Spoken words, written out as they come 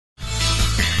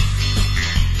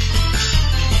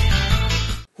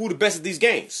who the best at these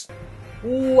games.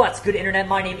 What's good, Internet?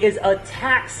 My name is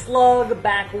attackslug,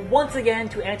 back once again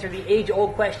to answer the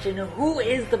age-old question, who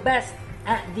is the best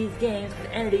at these games with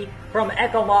Entity from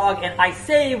Ecomog, and I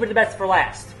saved the best for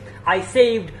last. I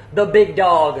saved the big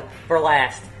dog for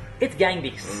last. It's Gang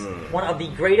Beasts, one of the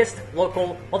greatest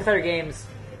local multiplayer games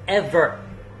ever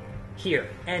here.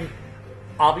 And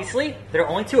obviously, there are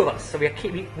only two of us, so we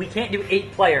can't do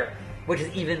 8-player, which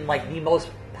is even like the most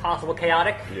possible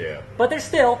chaotic. Yeah. But there's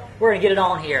still, we're gonna get it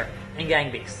on here in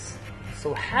Gang Beasts.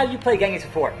 So how do you play Gang Beasts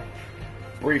before?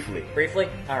 Briefly. Briefly?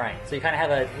 Alright, so you kind of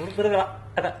have a little bit of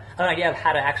an idea of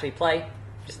how to actually play?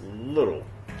 Just little.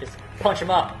 Just punch him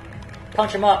up.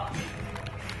 Punch him up.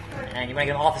 And you might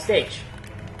get him off the stage.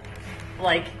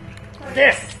 Like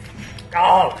this.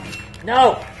 Oh,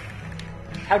 no.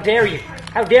 How dare you?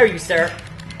 How dare you, sir?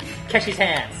 Catch these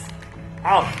hands.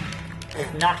 Oh, you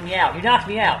knocked me out. You knocked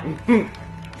me out.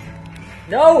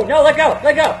 No, let go.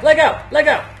 Let go. Let go. Let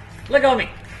go. Let go of me.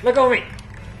 Let go of me.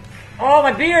 Oh,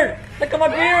 my beard. Look at my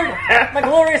beard. My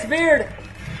glorious beard.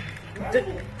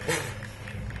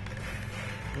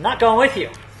 I'm not going with you.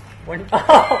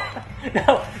 Oh,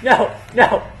 no.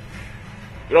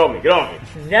 Get off me, get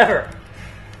off me. Never.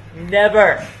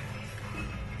 Never.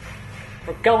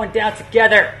 We're going down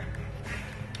together.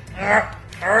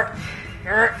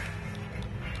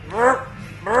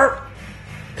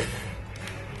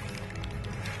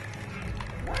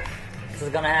 This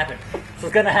is gonna happen. This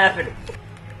is gonna happen.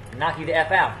 Knock you the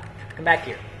F out. Come back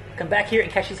here. Come back here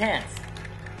and catch these hands.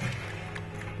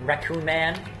 Raccoon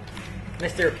Man.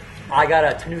 Mr. I got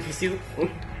a Tanuki suit.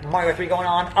 Mario 3 going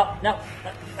on. Oh, no.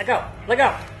 Let go. Let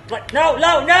go. No!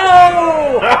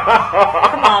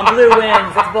 Come on, Blue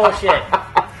wins. That's bullshit.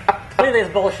 Clearly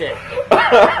it's bullshit.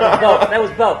 That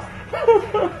was both.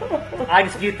 I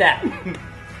dispute that.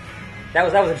 That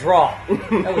was a draw.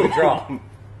 That was a draw.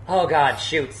 Oh god,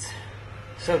 shoots.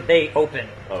 So they open.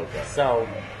 Oh god. So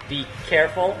be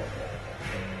careful.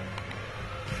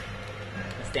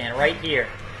 Stand right here.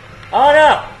 Oh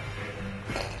no!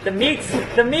 The meats!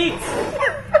 The meats!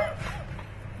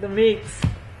 The meats!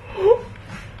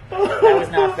 That was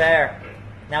not fair.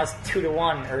 Now it's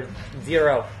 2-1 or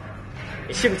 0.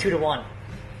 It should be 2-1,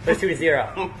 but it's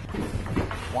 2-0.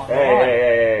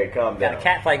 Hey, calm down. Got a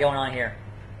cat fight going on here.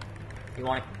 You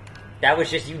want to? That was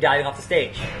just you diving off the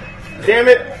stage. Damn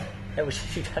it! That was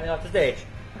just you diving off the stage.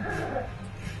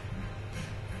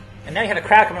 And now you have a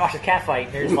crowd coming to watch this cat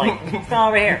fight. They're just like, it's not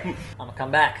over here. I'm gonna come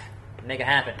back and make it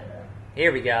happen.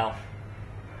 Here we go.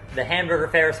 The hamburger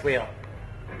Ferris wheel.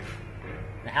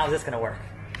 Now how's this gonna work?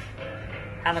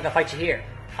 How am I gonna fight you here?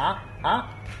 Huh? My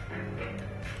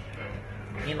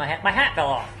hat fell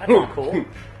off. That's not cool. You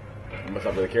must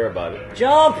not really care about it.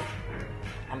 Jump!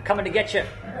 I'm coming to get you.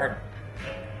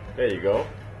 There you go.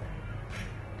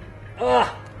 Ugh.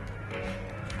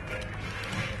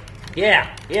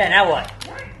 Yeah, now what?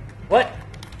 What?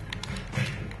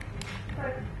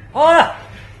 Oh!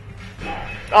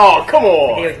 Oh, come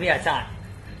on! He gave it to me at a time.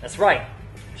 That's right.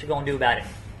 What you gonna do about it?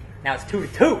 Now it's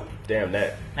 2-2. Damn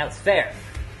that. Now it's fair.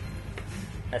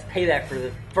 That's payback for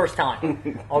the first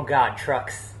time. Oh god,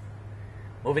 trucks.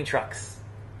 Moving trucks.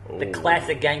 The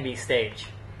classic Gang Beasts stage.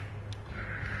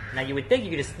 Now you would think you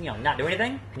could just, not do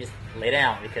anything and just lay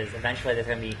down, because eventually there's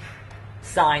gonna be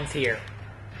signs here.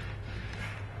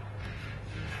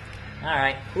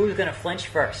 Alright, who's gonna flinch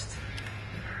first?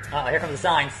 Uh-oh, here comes the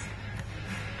signs.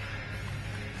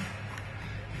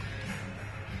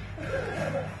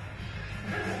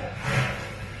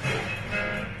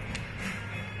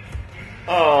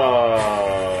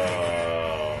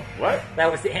 What?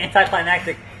 That was the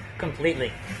anticlimactic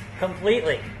completely.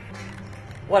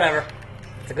 Whatever.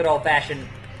 It's a good old-fashioned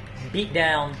beat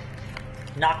down,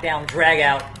 knock down, drag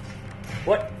out.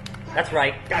 What? That's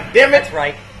right. God damn it! That's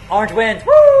right. Orange wins.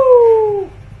 Woo!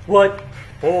 What?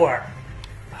 4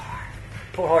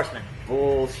 horsemen.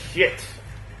 Bullshit.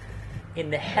 In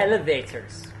the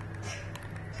elevators.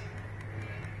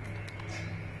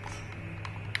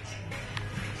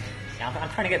 Now, I'm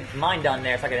trying to get mine done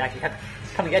there so I can actually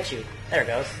come and get you. There it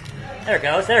goes. There it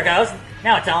goes.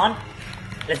 Now it's on.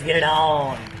 Let's get it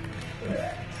on.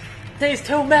 These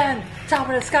 2 men top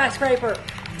of the skyscraper.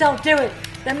 Don't do it.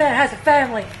 That man has a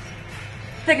family.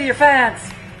 Think of your fans.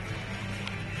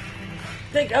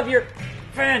 Think of your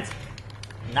fans.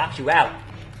 Knocked you out.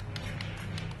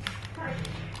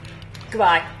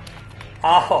 Goodbye.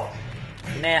 Oh,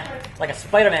 man, like a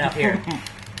Spider-Man up here.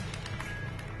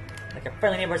 Like a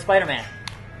friendly neighborhood Spider-Man.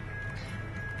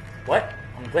 What?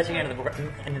 I'm glitching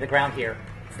into the ground here.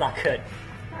 It's not good.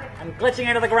 I'm glitching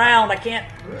into the ground. I can't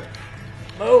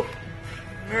move.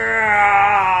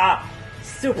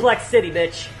 Suplex City,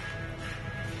 bitch.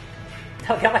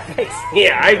 No, get out my face.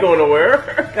 Yeah, I ain't going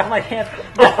nowhere. Get out my hand.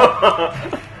 No.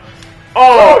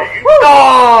 Oh!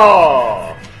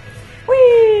 Oh!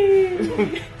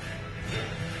 Whee!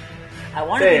 I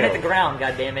wanted to Damn. hit the ground,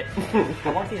 goddammit.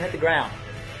 I wanted to hit the ground.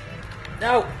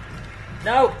 No!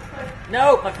 No!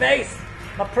 No! My face!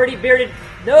 My pretty bearded...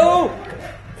 No!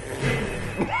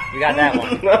 You got that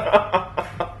one.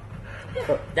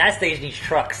 That stage needs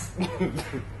trucks.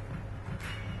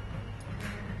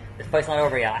 This fight's not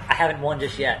over yet. I haven't won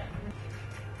just yet.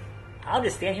 I'll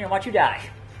just stand here and watch you die.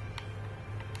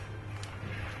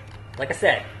 Like I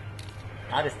said,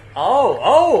 I'll just... Oh!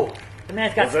 Oh! The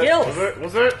man's got skills!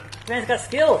 Was it? The man's got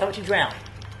skills! How about you drown?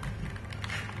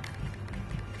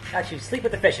 Got you. Sleep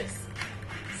with the fishes.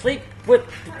 Sleep with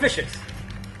the fishes.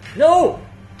 No!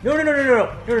 No, no, no, no, no,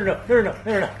 no, no, no, no, no,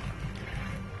 no, no.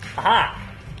 Aha!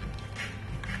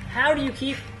 How do you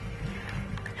keep...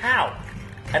 How?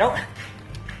 I don't...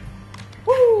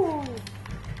 Woo!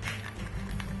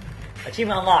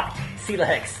 Achievement unlocked. Sea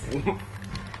legs.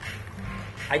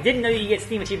 I didn't know you get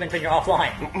Steam achievements when you're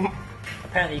offline.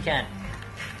 Apparently you can.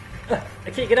 I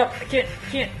can't get up. I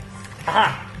can't.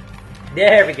 Aha!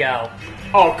 There we go.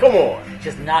 Oh, come on.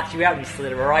 Just knocked you out and you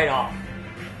slid right off.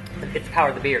 It's the power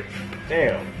of the beard.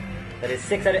 Damn. That is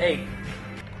 6 out of 8.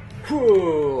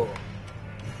 Whew.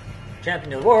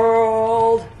 Champion of the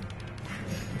world.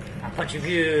 I'll punch you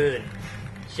good.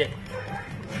 Shit.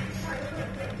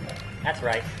 That's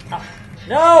right. Oh.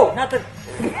 No! Not the...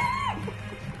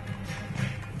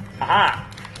 Aha!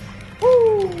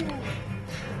 Woo!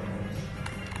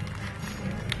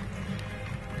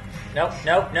 Nope,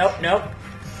 nope, nope, nope.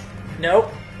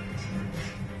 Nope.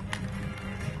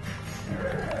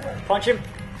 Punch him.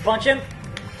 Punch him.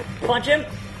 Punch him.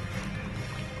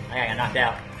 I got knocked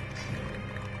out.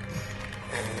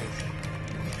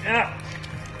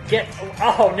 Get...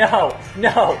 Oh, no.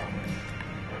 No.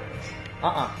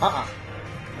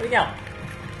 Where we go?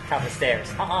 Top of the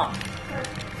stairs.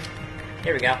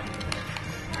 Here we go.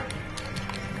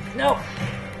 No!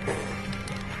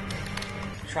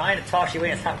 Trying to toss you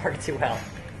in, it's not working too well.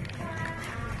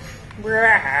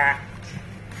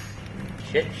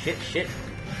 Shit.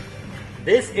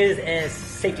 This is a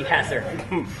safety hazard.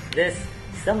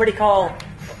 Somebody call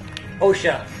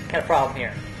OSHA. Got a problem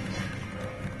here.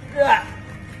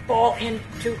 Fall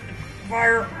into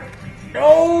fire.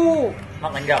 No!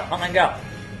 Not letting go.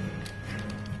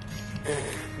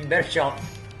 You better jump.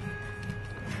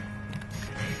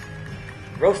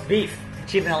 Roast beef.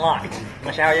 Achievement unlocked.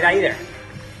 Much hour did I either.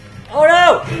 Oh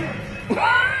no!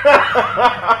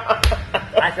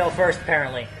 I fell first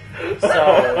apparently. So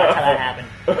that's how that happened.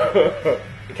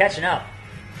 You're catching up.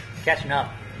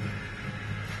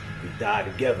 We die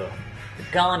together. The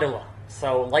gondola.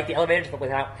 So like the elevators but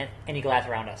without any glass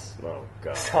around us. Oh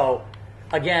god. So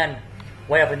again,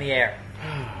 way up in the air.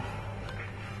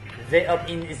 Way up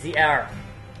in the air.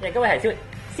 Yeah, go ahead.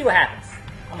 See what happens.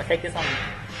 I'm gonna take this on.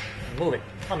 Move it.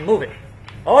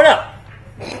 Oh no!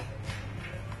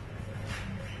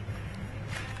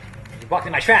 You walked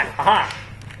in my trap. Aha!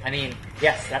 I mean,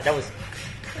 yes, that was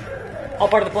all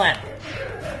part of the plan.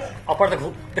 All part of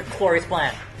the glorious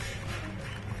plan.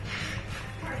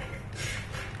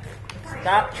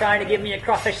 Stop trying to give me a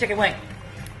crossface chicken wing.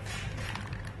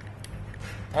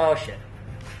 Oh shit.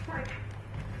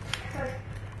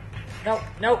 Nope.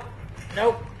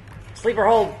 Sleeper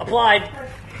hold applied.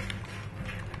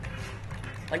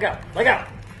 Let go.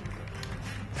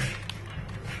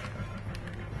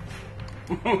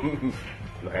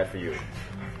 No hat for you.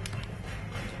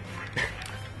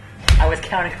 I was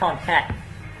counting on that.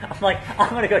 I'm like, I'm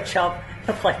gonna go jump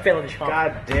and play Phil and jump.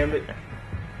 God damn it.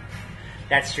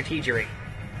 That's strategery.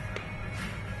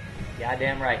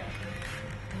 Goddamn right.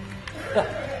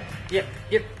 Yep.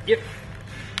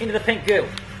 Into the pink goo.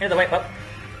 Into the white. Oh,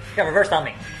 got reversed on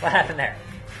me. What happened there?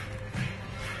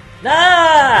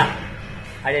 Nah!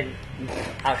 I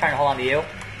was trying to hold on to you.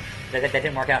 That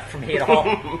didn't work out for me at all.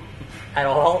 At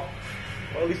all.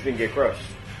 Well, at least you didn't get crushed.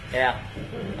 Yeah.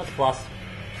 That's a plus.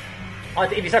 Oh,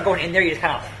 if you start going in there, you just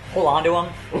kind of hold on to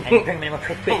them and you bring them in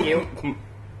with you.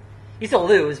 You still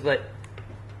lose, but...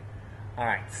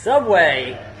 Alright.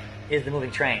 Subway is the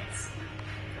moving trains.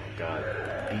 Oh god.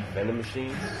 Beef vending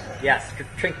machines? Yes.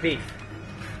 Drink beef.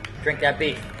 Drink that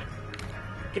beef.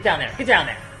 Get down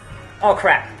there. Oh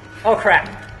crap.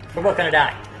 We're both gonna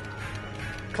die.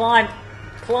 Climb,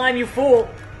 you fool.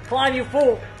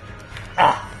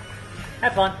 Ah,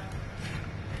 have fun.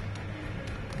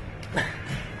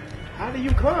 How do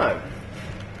you climb?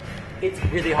 It's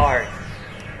really hard.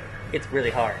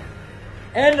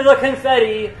 And the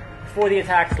confetti for the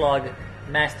attack slug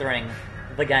mastering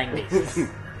the gang beasts.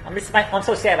 I'm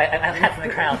so sad. I have hats on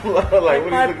the ground. Like, what are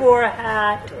you my looking- poor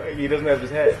hat. He doesn't have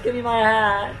his hat. Give me my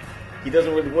hat. He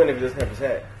doesn't really win if he doesn't have his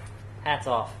hat. Hat's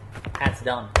off. Hat's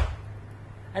done.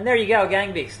 And there you go,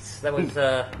 Gang Beasts. That was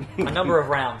a number of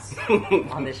rounds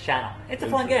on this channel. It's a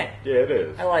fun game. Yeah, it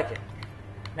is. I like it.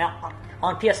 Now,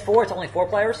 on PS4, it's only 4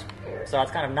 players, so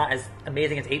it's kind of not as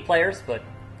amazing as 8 players, but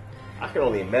I can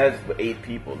only imagine with 8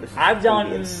 people. This is I've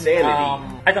done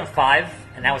insanity. I've done 5,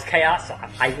 and that was chaos. So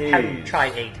I Jeez. haven't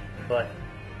tried 8, but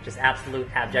just absolute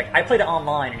abject. I played it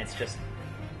online, and it's just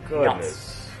Goodness.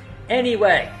 nuts.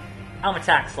 Anyway, I'm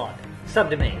attackslug. Sub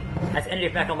to me. That's Entity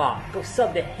of Ecomog. Go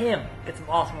sub to him. Get some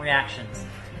awesome reactions.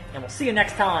 And we'll see you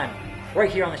next time, right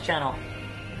here on this channel.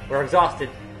 We're exhausted,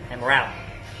 and we're out.